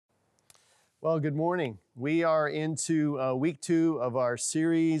Well, good morning. We are into week 2 of our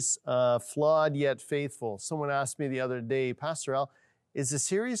series, Flawed Yet Faithful. Someone asked me the other day, Pastor Al, is the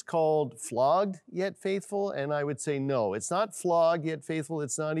series called Flogged Yet Faithful? And I would say no, it's not flogged yet faithful.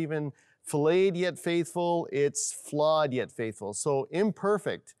 It's not even filleted yet faithful. It's flawed yet faithful. So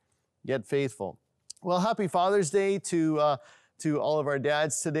imperfect yet faithful. Well, happy Father's Day to all of our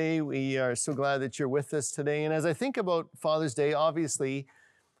dads today. We are so glad that you're with us today. And as I think about Father's Day, obviously,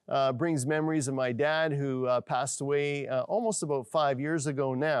 brings memories of my dad who passed away almost about 5 years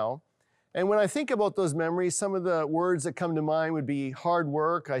ago now. And when I think about those memories, some of the words that come to mind would be hard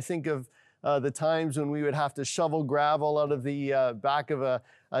work. I think of the times when we would have to shovel gravel out of the back of a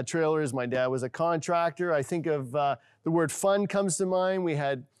trailer, as my dad was a contractor. I think of the word fun comes to mind. We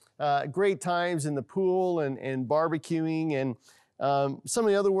had great times in the pool and barbecuing. And some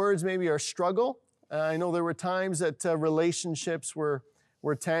of the other words maybe are struggle. I know there were times that relationships were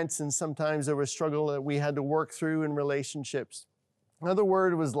tense, and sometimes there was struggle that we had to work through in relationships. Another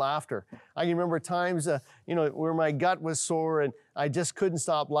word was laughter. I can remember times, where my gut was sore and I just couldn't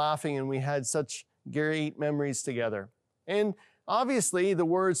stop laughing, and we had such great memories together. And obviously, the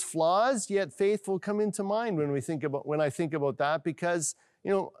words "flaws yet faithful" come into mind when I think about that, because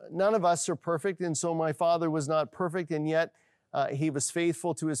none of us are perfect, and so my father was not perfect, and yet he was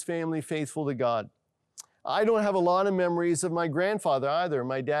faithful to his family, faithful to God. I don't have a lot of memories of my grandfather either,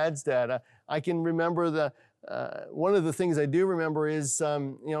 my dad's dad. I can remember one of the things I do remember is,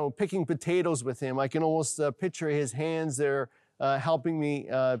 picking potatoes with him. I can almost picture his hands there helping me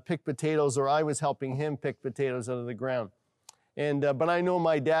pick potatoes, or I was helping him pick potatoes out of the ground. But I know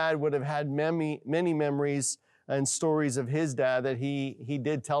my dad would have had many memories and stories of his dad that he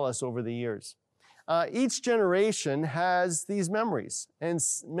did tell us over the years. Each generation has these memories, and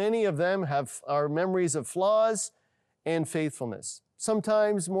many of them are memories of flaws and faithfulness.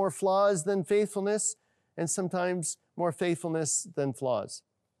 Sometimes more flaws than faithfulness, and sometimes more faithfulness than flaws.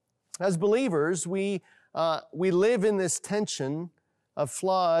 As believers, we live in this tension of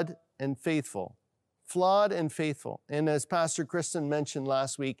flawed and faithful. Flawed and faithful. And as Pastor Kristen mentioned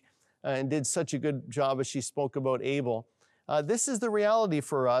last week, and did such a good job as she spoke about Abel, this is the reality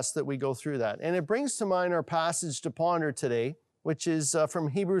for us that we go through that. And it brings to mind our passage to ponder today, which is from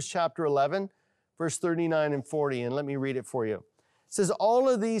Hebrews chapter 11, verse 39 and 40. And let me read it for you. It says, all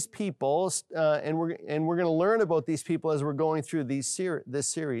of these people, and we're going to learn about these people as we're going through this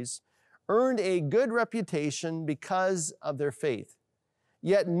series, earned a good reputation because of their faith.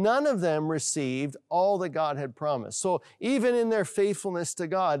 Yet none of them received all that God had promised. So even in their faithfulness to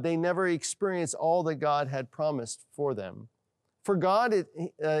God, they never experienced all that God had promised for them. For God,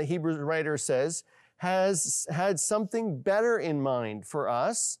 Hebrews writer says, has had something better in mind for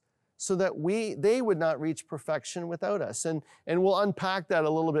us so that they would not reach perfection without us. And we'll unpack that a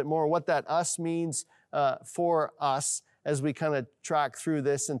little bit more, what that us means for us as we kind of track through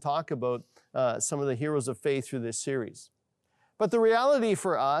this and talk about some of the heroes of faith through this series. But the reality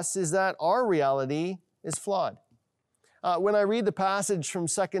for us is that our reality is flawed. When I read the passage from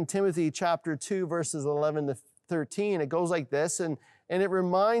 2 Timothy chapter 2, verses 11 to 13, it goes like this, and it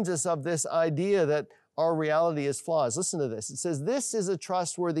reminds us of this idea that our reality is flawed. Listen to this. It says, this is a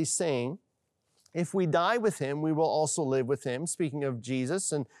trustworthy saying. If we die with him, we will also live with him, speaking of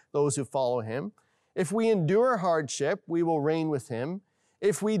Jesus and those who follow him. If we endure hardship, we will reign with him.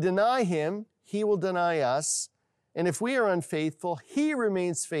 If we deny him, he will deny us. And if we are unfaithful, he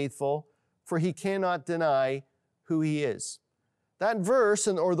remains faithful, for he cannot deny who he is. That verse,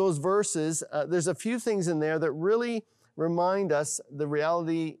 or those verses, there's a few things in there that really remind us the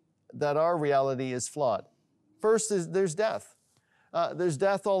reality that our reality is flawed. First is there's death. There's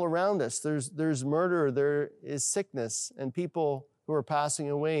death all around us. There's murder, there is sickness, and people who are passing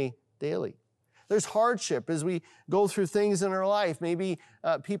away daily. There's hardship as we go through things in our life. Maybe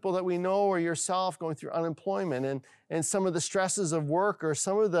people that we know or yourself going through unemployment and some of the stresses of work, or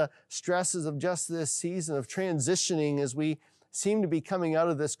some of the stresses of just this season of transitioning as we seem to be coming out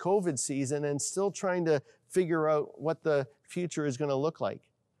of this COVID season and still trying to figure out what the future is going to look like.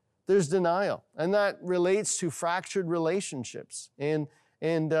 There's denial, and that relates to fractured relationships and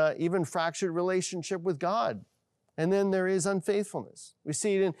even fractured relationship with God. And then there is unfaithfulness. We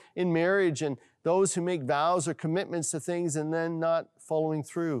see it in marriage and those who make vows or commitments to things and then not following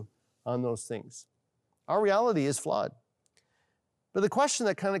through on those things. Our reality is flawed. But the question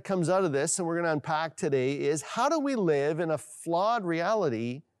that kind of comes out of this, and we're going to unpack today, is how do we live in a flawed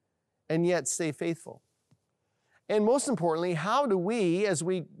reality and yet stay faithful? And most importantly, how do we, as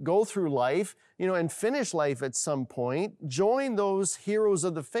we go through life, and finish life at some point, join those heroes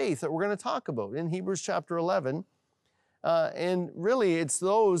of the faith that we're going to talk about in Hebrews chapter 11, And really, it's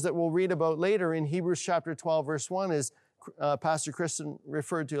those that we'll read about later in Hebrews chapter 12, verse 1, as Pastor Kristen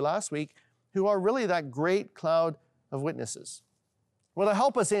referred to last week, who are really that great cloud of witnesses. Well, to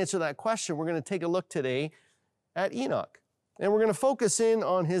help us answer that question, we're going to take a look today at Enoch. And we're going to focus in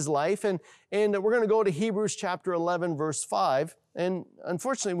on his life, and we're going to go to Hebrews chapter 11, verse 5. And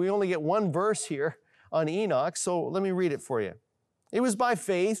unfortunately, we only get one verse here on Enoch, so let me read it for you. It was by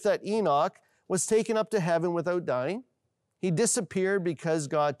faith that Enoch was taken up to heaven without dying. He disappeared because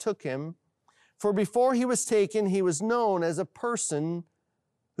God took him. For before he was taken, he was known as a person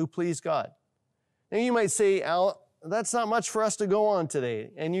who pleased God. Now you might say, Al, that's not much for us to go on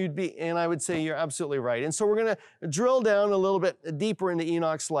today. And I would say you're absolutely right. And so we're going to drill down a little bit deeper into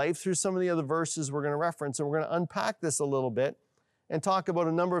Enoch's life through some of the other verses we're going to reference. And we're going to unpack this a little bit and talk about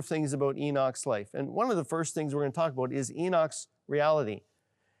a number of things about Enoch's life. And one of the first things we're going to talk about is Enoch's reality.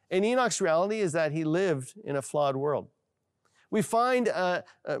 And Enoch's reality is that he lived in a flawed world. We find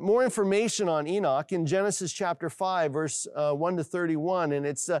more information on Enoch in Genesis chapter 5, verse 1 to 31, and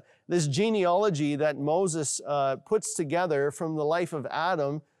it's this genealogy that Moses puts together from the life of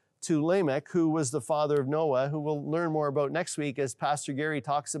Adam to Lamech, who was the father of Noah, who we'll learn more about next week as Pastor Gary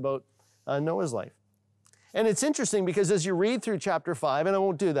talks about Noah's life. And it's interesting because as you read through chapter 5, and I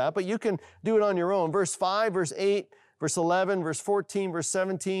won't do that, but you can do it on your own, verse 5, verse 8, verse 11, verse 14, verse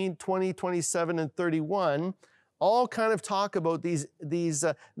 17, 20, 27, and 31, all kind of talk about these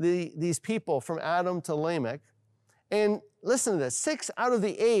people from Adam to Lamech. And listen to this, 6 out of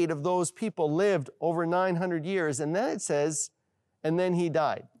the 8 of those people lived over 900 years. And then it says, and then he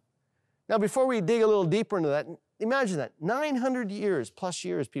died. Now, before we dig a little deeper into that, imagine that, 900 years plus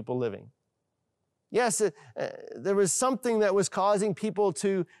years people living. Yes, there was something that was causing people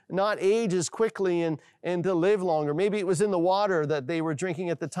to not age as quickly and to live longer. Maybe it was in the water that they were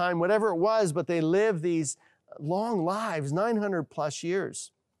drinking at the time, whatever it was, but they lived these long lives, 900 plus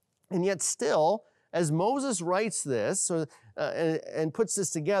years. And yet still, as Moses writes this and puts this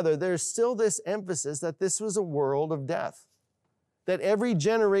together, there's still this emphasis that this was a world of death, that every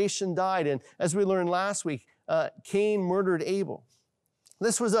generation died. And as we learned last week, Cain murdered Abel.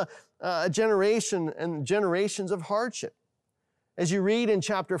 This was a generation and generations of hardship. As you read in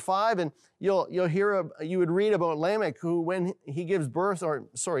chapter 5, and you would read about Lamech, who when he gives birth,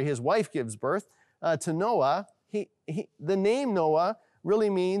 his wife gives birth, to Noah, the name Noah really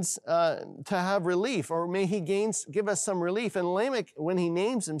means to have relief, or may he give us some relief. And Lamech, when he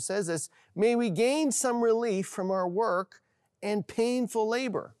names him, says this, may we gain some relief from our work and painful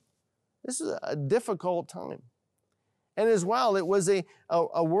labor. This is a difficult time. And as well, it was a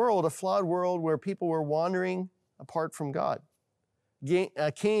flawed world where people were wandering apart from God.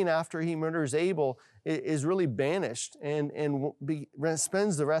 Cain, after he murders Abel, is really banished and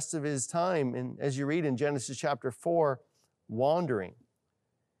spends the rest of his time, and as you read in Genesis chapter 4, wandering.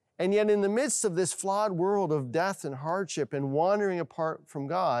 And yet in the midst of this flawed world of death and hardship and wandering apart from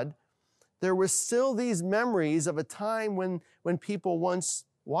God, there were still these memories of a time when people once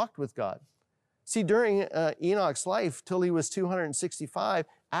walked with God. See, during Enoch's life, till he was 265,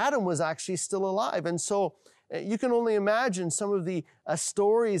 Adam was actually still alive. And so you can only imagine some of the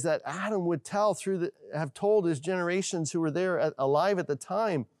stories that Adam would have told his generations who were there alive at the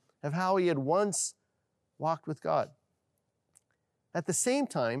time of how he had once walked with God. At the same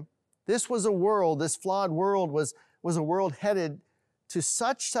time, this flawed world was a world headed to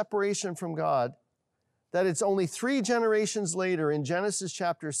such separation from God that it's only 3 generations later in Genesis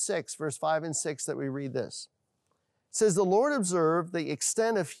chapter 6, verse 5 and 6 that we read this. It says, the Lord observed the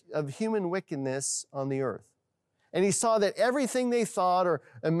extent of human wickedness on the earth. And he saw that everything they thought or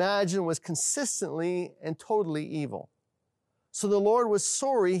imagined was consistently and totally evil. So the Lord was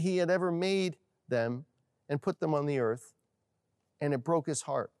sorry he had ever made them and put them on the earth, and it broke his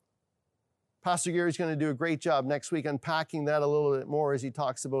heart. Pastor Gary's going to do a great job next week unpacking that a little bit more as he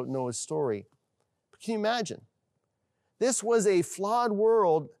talks about Noah's story. But can you imagine? This was a flawed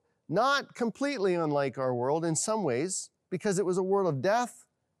world, not completely unlike our world in some ways, because it was a world of death,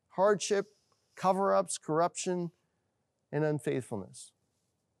 hardship, cover-ups, corruption, and unfaithfulness.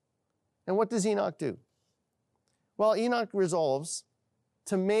 And what does Enoch do? Well, Enoch resolves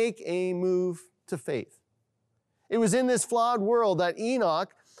to make a move to faith. It was in this flawed world that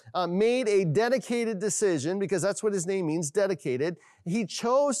Enoch made a dedicated decision, because that's what his name means, dedicated. He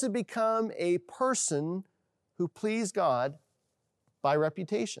chose to become a person who pleased God by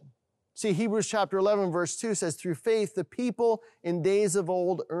reputation. See, Hebrews chapter 11, verse 2 says, through faith, the people in days of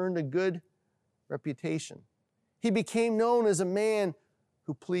old earned a good reputation. He became known as a man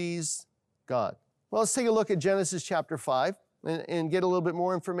who pleased God. Well, let's take a look at Genesis chapter 5. and get a little bit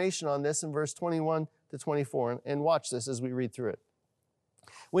more information on this in verse 21 to 24. And watch this as we read through it.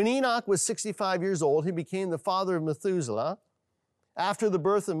 When Enoch was 65 years old, he became the father of Methuselah. After the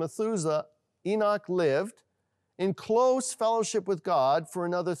birth of Methuselah, Enoch lived in close fellowship with God for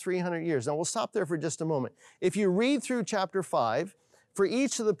another 300 years. Now, we'll stop there for just a moment. If you read through chapter 5, for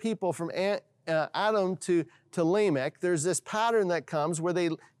each of the people from Adam to Lamech, there's this pattern that comes where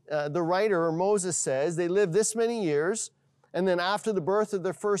the writer, or Moses, says they lived this many years, and then after the birth of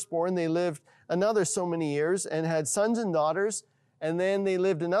their firstborn, they lived another so many years and had sons and daughters, and then they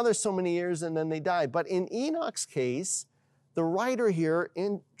lived another so many years, and then they died. But in Enoch's case, the writer here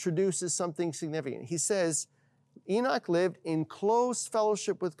introduces something significant. He says, Enoch lived in close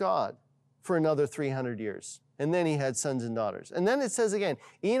fellowship with God for another 300 years. And then he had sons and daughters. And then it says again,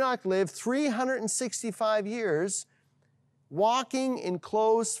 Enoch lived 365 years walking in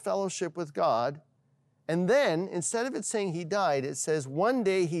close fellowship with God. And then, instead of it saying he died, it says one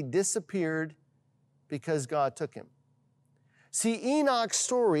day he disappeared because God took him. See, Enoch's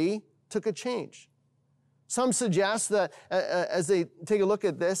story took a change. Some suggest that, as they take a look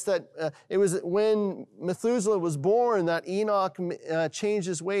at this, that it was when Methuselah was born that Enoch changed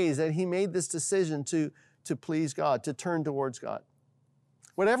his ways, that he made this decision to please God, to turn towards God.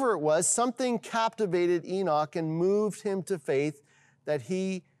 Whatever it was, something captivated Enoch and moved him to faith that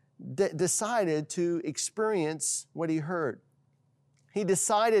he decided to experience what he heard. He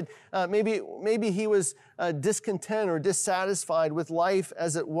decided maybe he was discontent or dissatisfied with life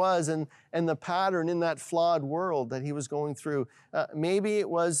as it was and the pattern in that flawed world that he was going through. Maybe it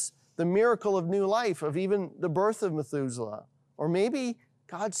was the miracle of new life, of even the birth of Methuselah. Or maybe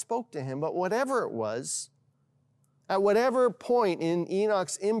God spoke to him. But whatever it was, at whatever point in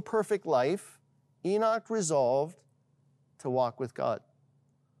Enoch's imperfect life, Enoch resolved to walk with God.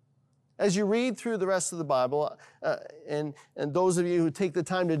 As you read through the rest of the Bible, and those of you who take the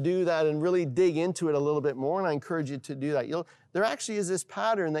time to do that and really dig into it a little bit more, and I encourage you to do that, there actually is this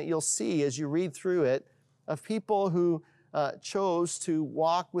pattern that you'll see as you read through it of people who chose to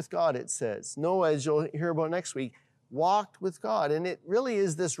walk with God, it says. Noah, as you'll hear about next week, walked with God. And it really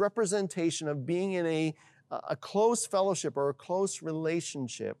is this representation of being in a close fellowship or a close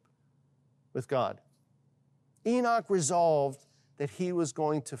relationship with God. Enoch resolved that he was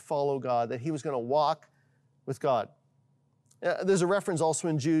going to follow God, that he was going to walk with God. There's a reference also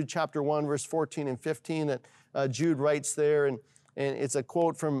in Jude chapter 1, verse 14 and 15 that Jude writes there, and it's a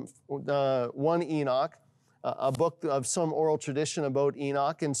quote from 1 Enoch, a book of some oral tradition about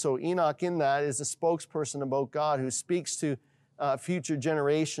Enoch. And so Enoch in that is a spokesperson about God who speaks to future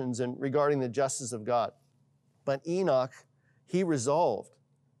generations and regarding the justice of God. But Enoch, he resolved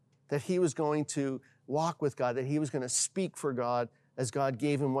that he was going to walk with God, that he was going to speak for God as God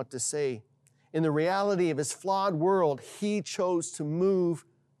gave him what to say. In the reality of his flawed world, he chose to move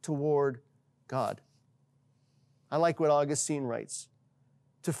toward God. I like what Augustine writes.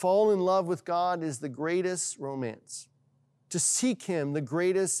 To fall in love with God is the greatest romance. To seek him, the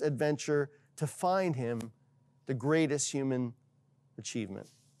greatest adventure. To find him, the greatest human achievement.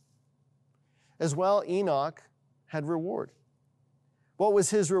 As well, Enoch had reward. What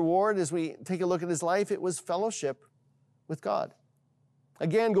was his reward as we take a look at his life? It was fellowship with God.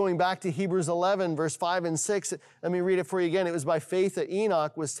 Again, going back to Hebrews 11, verse 5 and 6, let me read it for you again. It was by faith that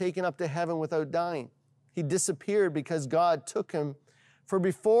Enoch was taken up to heaven without dying. He disappeared because God took him. For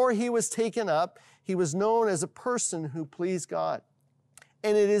before he was taken up, he was known as a person who pleased God.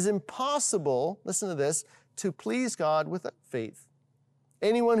 And it is impossible, listen to this, to please God without faith.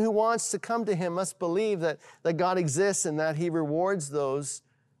 Anyone who wants to come to him must believe that God exists and that he rewards those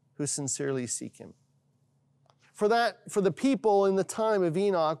who sincerely seek him. For the people in the time of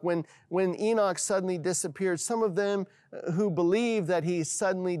Enoch, when Enoch suddenly disappeared, some of them who believe that he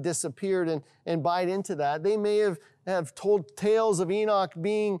suddenly disappeared and bite into that, they may have told tales of Enoch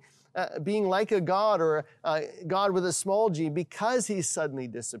being like a god or a god with a small g because he suddenly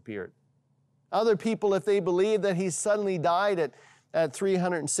disappeared. Other people, if they believe that he suddenly died at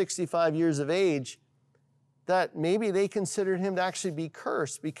 365 years of age, that maybe they considered him to actually be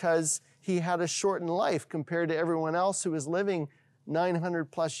cursed because he had a shortened life compared to everyone else who was living 900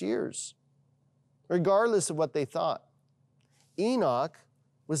 plus years, regardless of what they thought. Enoch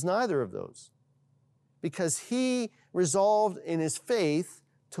was neither of those because he resolved in his faith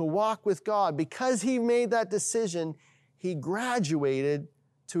to walk with God. Because he made that decision, he graduated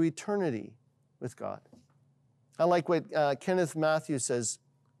to eternity with God. I like what Kenneth Matthews says.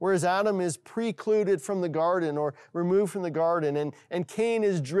 Whereas Adam is precluded from the garden or removed from the garden, and Cain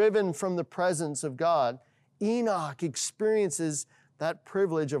is driven from the presence of God, Enoch experiences that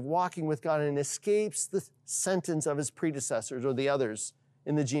privilege of walking with God and escapes the sentence of his predecessors or the others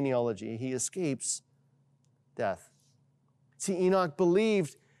in the genealogy. He escapes death. See, Enoch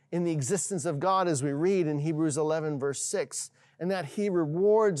believed in the existence of God, as we read in Hebrews 11, verse 6, and that he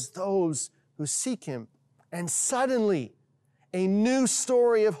rewards those who seek him. And suddenly, a new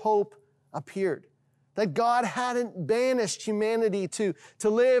story of hope appeared. That God hadn't banished humanity to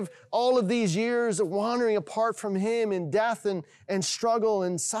live all of these years of wandering apart from him in death and struggle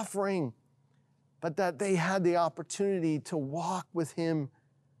and suffering, but that they had the opportunity to walk with him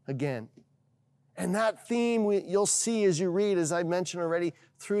again. And that theme you'll see as you read, as I mentioned already,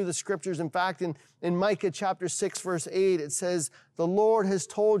 through the scriptures. In fact, in Micah chapter 6, verse 8, it says, "The Lord has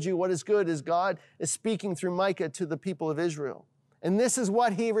told you what is good," as God is speaking through Micah to the people of Israel. "And this is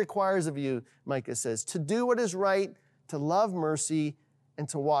what he requires of you," Micah says, "to do what is right, to love mercy, and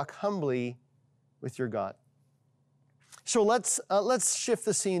to walk humbly with your God." So let's shift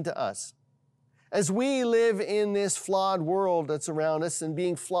the scene to us. As we live in this flawed world that's around us and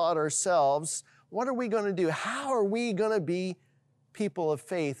being flawed ourselves, what are we going to do? How are we going to be people of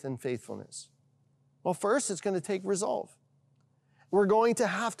faith and faithfulness? Well, first, it's going to take resolve. We're going to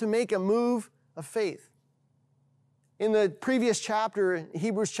have to make a move of faith. In the previous chapter,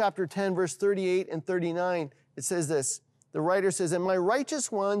 Hebrews chapter 10, verse 38 and 39, it says this. The writer says, "And my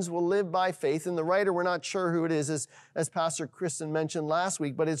righteous ones will live by faith." And the writer, we're not sure who it is, as Pastor Kristen mentioned last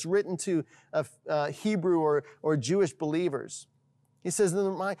week, but it's written to Hebrew or Jewish believers. He says,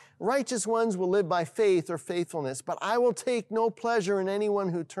 "My righteous ones will live by faith or faithfulness, but I will take no pleasure in anyone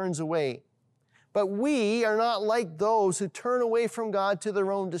who turns away. But we are not like those who turn away from God to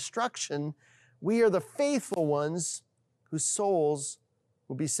their own destruction. We are the faithful ones whose souls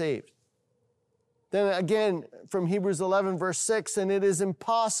will be saved." Then again, from Hebrews 11, verse 6, "And it is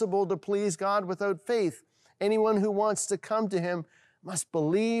impossible to please God without faith. Anyone who wants to come to him must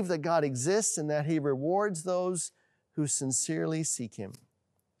believe that God exists and that he rewards those who sincerely seek him."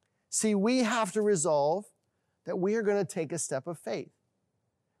 See, we have to resolve that we are going to take a step of faith.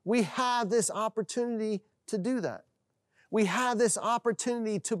 We have this opportunity to do that. We have this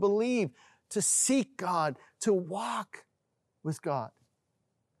opportunity to believe, to seek God, to walk with God.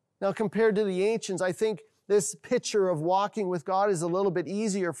 Now, compared to the ancients, I think this picture of walking with God is a little bit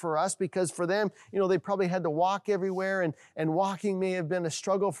easier for us because for them, they probably had to walk everywhere and walking may have been a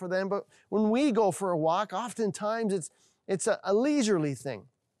struggle for them. But when we go for a walk, oftentimes it's a leisurely thing.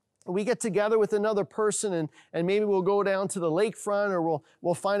 We get together with another person and maybe we'll go down to the lakefront or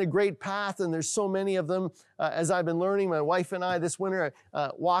we'll find a great path, and there's so many of them. As I've been learning, my wife and I this winter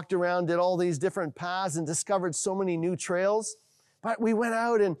walked around, did all these different paths and discovered so many new trails. But we went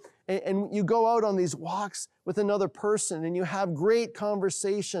out and you go out on these walks with another person and you have great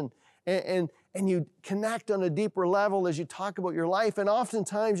conversation and you connect on a deeper level as you talk about your life. And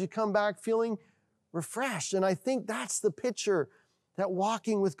oftentimes you come back feeling refreshed. And I think that's the picture that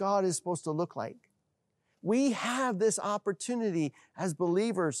walking with God is supposed to look like. We have this opportunity as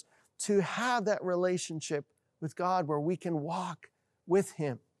believers to have that relationship with God where we can walk with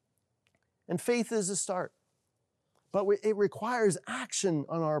him. And faith is a start. But it requires action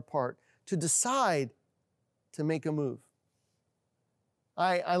on our part to decide to make a move.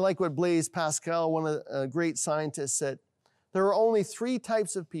 I like what Blaise Pascal, one of the great scientists, said. There are only three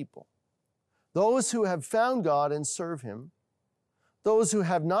types of people: those who have found God and serve him, those who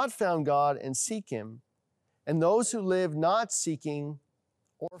have not found God and seek him, and those who live not seeking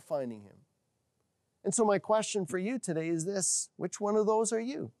or finding him. And so my question for you today is this: which one of those are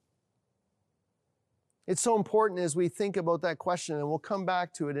you? It's so important as we think about that question, and we'll come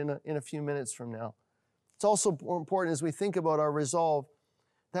back to it in a few minutes from now. It's also important as we think about our resolve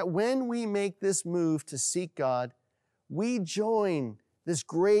that when we make this move to seek God, we join this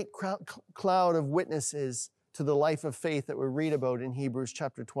great cloud of witnesses to the life of faith that we read about in Hebrews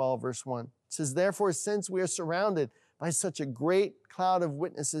chapter 12, verse 1. It says, "Therefore, since we are surrounded by such a great cloud of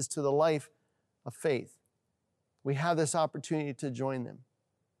witnesses to the life of faith, we have this opportunity to join them."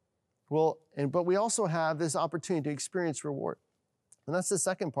 But we also have this opportunity to experience reward. And that's the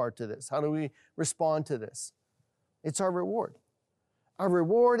second part to this. How do we respond to this? It's our reward. Our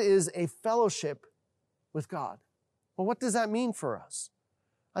reward is a fellowship with God. Well, what does that mean for us?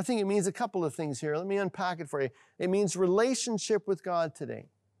 I think it means a couple of things here. Let me unpack it for you. It means relationship with God today.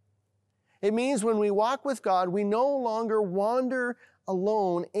 It means when we walk with God, we no longer wander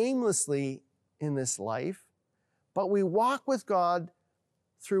alone aimlessly in this life, but we walk with God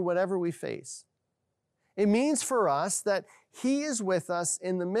through whatever we face. It means for us that he is with us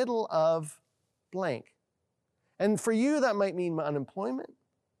in the middle of blank. And for you, that might mean unemployment.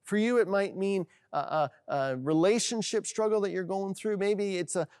 For you, it might mean a relationship struggle that you're going through. Maybe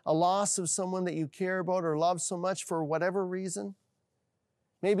it's a loss of someone that you care about or love so much for whatever reason.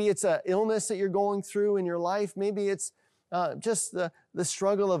 Maybe it's an illness that you're going through in your life. Maybe it's just the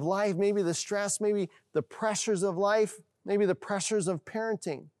struggle of life. Maybe the stress. Maybe the pressures of life. Maybe the pressures of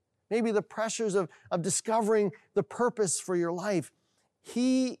parenting. Maybe the pressures of discovering the purpose for your life.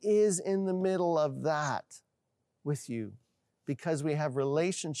 He is in the middle of that with you because we have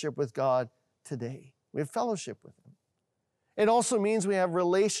relationship with God today. We have fellowship with Him. It also means we have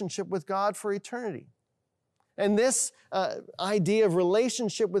relationship with God for eternity. And this idea of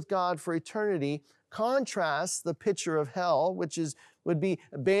relationship with God for eternity contrasts the picture of hell, which would be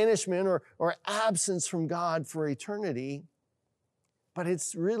banishment or absence from God for eternity. But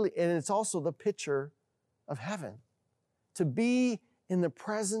it's also the picture of heaven, to be in the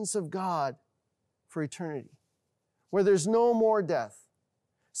presence of God for eternity, where there's no more death.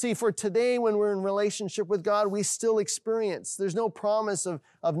 See, for today, when we're in relationship with God, we still experience. There's no promise of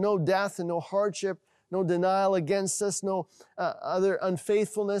no death and no hardship, no denial against us, no other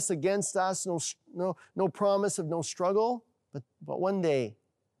unfaithfulness against us, no promise of no struggle. But one day,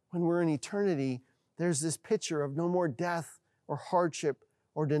 when we're in eternity, there's this picture of no more death or hardship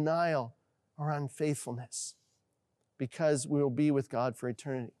or denial or unfaithfulness, because we will be with God for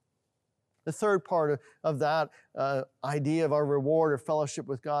eternity. The third part of that idea of our reward or fellowship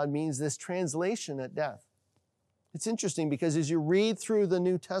with God means this translation at death. It's interesting because as you read through the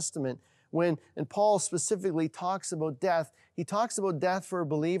New Testament, and Paul specifically talks about death, he talks about death for a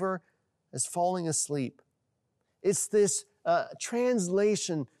believer as falling asleep. It's this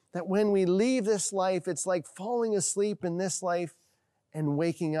translation that when we leave this life, it's like falling asleep in this life and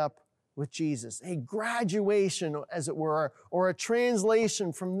waking up with Jesus. A graduation, as it were, or a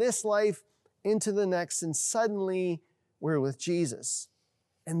translation from this life into the next, and suddenly we're with Jesus.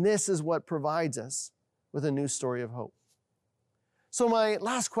 And this is what provides us with a new story of hope. So my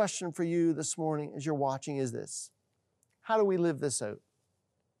last question for you this morning as you're watching is this: how do we live this out?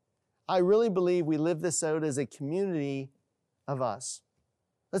 I really believe we live this out as a community of us.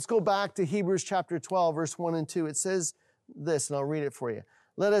 Let's go back to Hebrews chapter 12, verse 1 and 2. It says this, and I'll read it for you.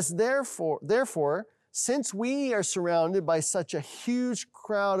 Let us therefore, since we are surrounded by such a huge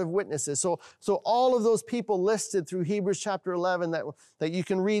crowd of witnesses, so all of those people listed through Hebrews chapter 11 that you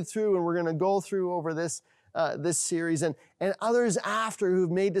can read through, and we're going to go through over this series, and others after who've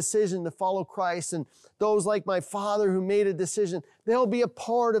made decision to follow Christ, and those like my father who made a decision, they'll be a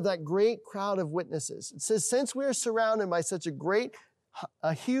part of that great crowd of witnesses. It says, since we are surrounded by such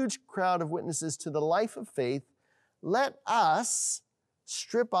a huge crowd of witnesses to the life of faith, let us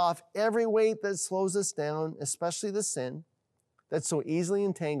strip off every weight that slows us down, especially the sin that so easily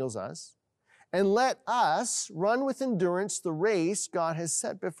entangles us, and let us run with endurance the race God has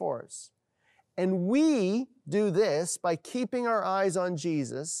set before us. And we do this by keeping our eyes on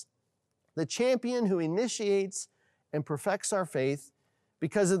Jesus, the champion who initiates and perfects our faith.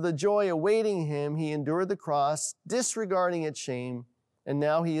 Because of the joy awaiting him, he endured the cross, disregarding its shame, and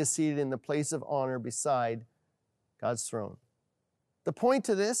now he is seated in the place of honor beside God's throne. The point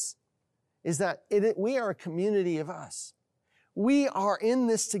to this is that we are a community of us. We are in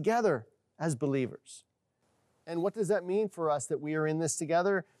this together as believers. And what does that mean for us that we are in this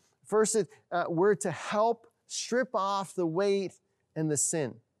together? First, we're to help strip off the weight and the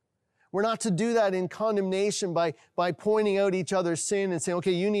sin. We're not to do that in condemnation by pointing out each other's sin and saying,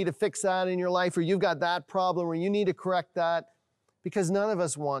 okay, you need to fix that in your life, or you've got that problem, or you need to correct that, because none of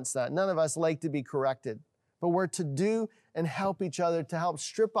us wants that. None of us like to be corrected. But we're to do and help each other to help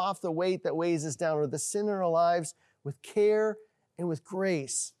strip off the weight that weighs us down, or the sin in our lives, with care and with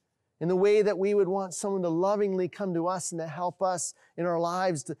grace, in the way that we would want someone to lovingly come to us and to help us in our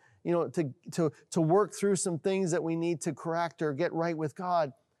lives to work through some things that we need to correct or get right with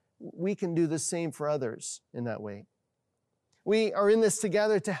God. We can do the same for others in that way. We are in this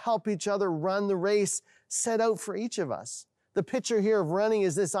together to help each other run the race set out for each of us. The picture here of running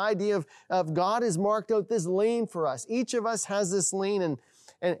is this idea of God has marked out this lane for us. Each of us has this lane,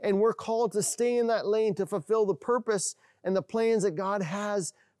 and we're called to stay in that lane to fulfill the purpose and the plans that God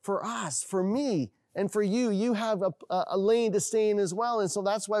has for us, for me, and for you. You have a lane to stay in as well. And so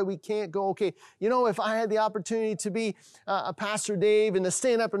that's why we can't go, okay, if I had the opportunity to be a Pastor Dave and to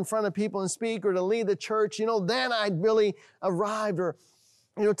stand up in front of people and speak, or to lead the church, then I'd really arrived, or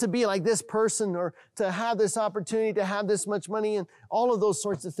to be like this person, or to have this opportunity to have this much money, and all of those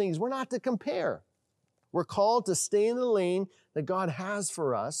sorts of things. We're not to compare. We're called to stay in the lane that God has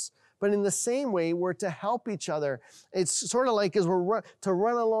for us. But in the same way, we're to help each other. It's sort of like as we're to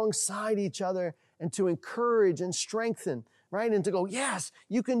run alongside each other and to encourage and strengthen right? And to go, yes,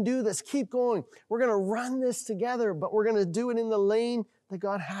 you can do this. Keep going. We're going to run this together, but we're going to do it in the lane that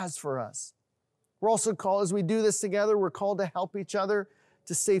God has for us. We're also called, as we do this together, we're called to help each other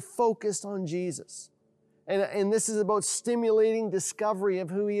to stay focused on Jesus. And this is about stimulating discovery of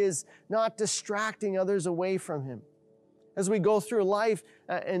who He is, not distracting others away from Him. As we go through life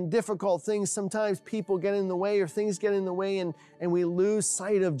and difficult things, sometimes people get in the way or things get in the way and we lose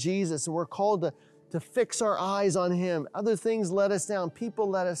sight of Jesus. And we're called to fix our eyes on Him. Other things let us down. People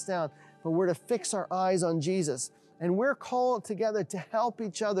let us down. But we're to fix our eyes on Jesus. And we're called together to help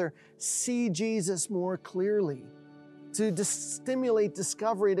each other see Jesus more clearly, to stimulate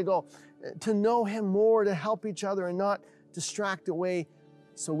discovery, to know Him more, to help each other and not distract away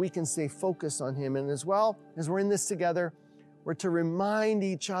so we can stay focused on Him. And as well as we're in this together, we're to remind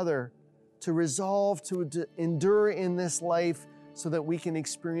each other to resolve to endure in this life so that we can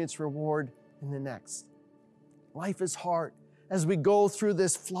experience reward in the next. Life is hard. As we go through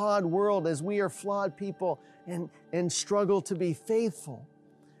this flawed world, as we are flawed people and struggle to be faithful,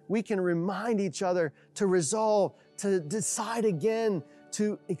 we can remind each other to resolve, to decide again,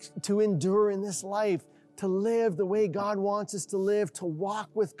 to endure in this life, to live the way God wants us to live, to walk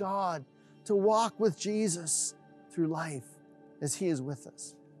with God, to walk with Jesus through life as He is with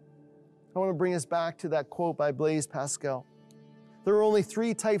us. I want to bring us back to that quote by Blaise Pascal. There are only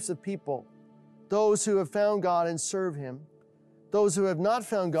 3 types of people: those who have found God and serve Him, those who have not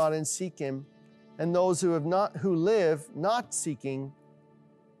found God and seek Him, and those who live not seeking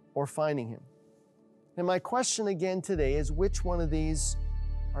or finding Him. And my question again today is, which one of these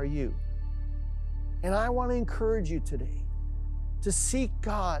are you? And I want to encourage you today to seek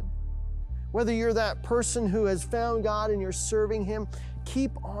God. Whether you're that person who has found God and you're serving Him,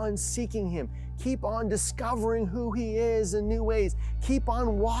 keep on seeking Him. Keep on discovering who He is in new ways. Keep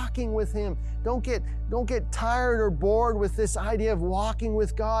on walking with Him. Don't get tired or bored with this idea of walking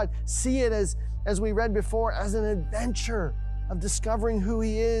with God. See it as we read before, as an adventure of discovering who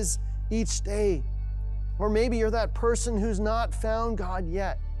He is each day. Or maybe you're that person who's not found God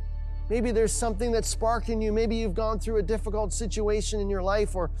yet. Maybe there's something that sparked in you. Maybe you've gone through a difficult situation in your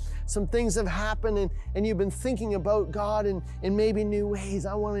life, or some things have happened and you've been thinking about God in maybe new ways.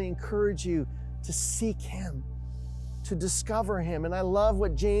 I want to encourage you to seek Him, to discover Him. And I love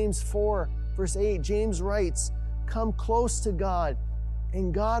what James 4, verse 8, James writes, "Come close to God,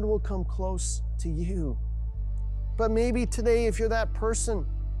 and God will come close to you." But maybe today, if you're that person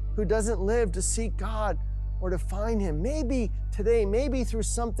who doesn't live to seek God or to find Him, maybe today, maybe through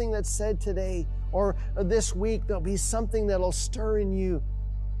something that's said today or this week, there'll be something that'll stir in you.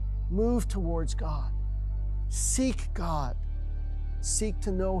 Move towards God. Seek God. Seek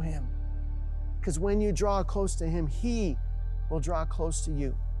to know Him. Because when you draw close to Him, He will draw close to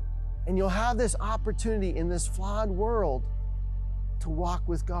you. And you'll have this opportunity in this flawed world to walk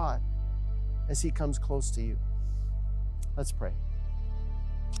with God as He comes close to you. Let's pray.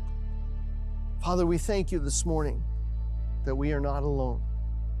 Father, we thank You this morning that we are not alone.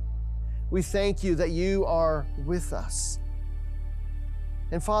 We thank You that You are with us.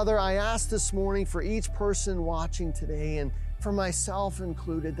 And Father, I ask this morning for each person watching today, and for myself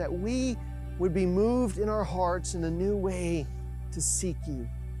included, that we would be moved in our hearts in a new way to seek You.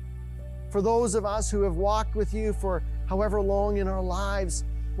 For those of us who have walked with You for however long in our lives,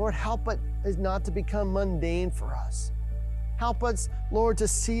 Lord, help it not to become mundane for us. Help us, Lord, to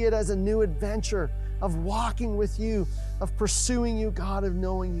see it as a new adventure of walking with You, of pursuing You, God, of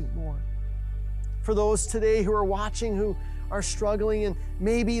knowing You more. For those today who are watching, who are struggling, and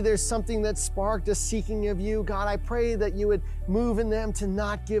maybe there's something that sparked a seeking of You, God, I pray that You would move in them to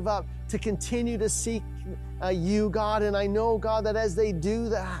not give up, to continue to seek You, God. And I know, God, that as they do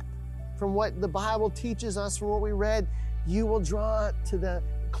that, from what the Bible teaches us, from what we read, You will draw to them,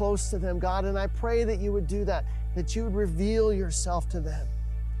 close to them, God. And I pray that You would do that You would reveal Yourself to them.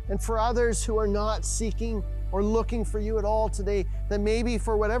 And for others who are not seeking or looking for You at all today, that maybe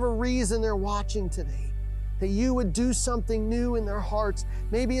for whatever reason they're watching today, that You would do something new in their hearts.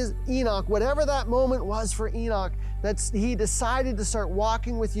 Maybe as Enoch, whatever that moment was for Enoch, that he decided to start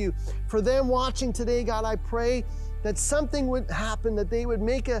walking with You. For them watching today, God, I pray that something would happen, that they would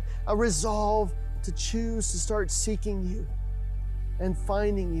make a resolve to choose to start seeking You and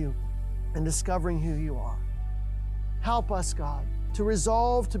finding You and discovering who You are. Help us, God, to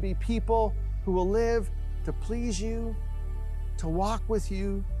resolve to be people who will live to please You, to walk with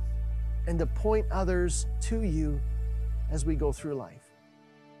You, and to point others to You as we go through life.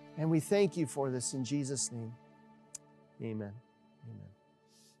 And we thank You for this in Jesus' name. Amen. Amen.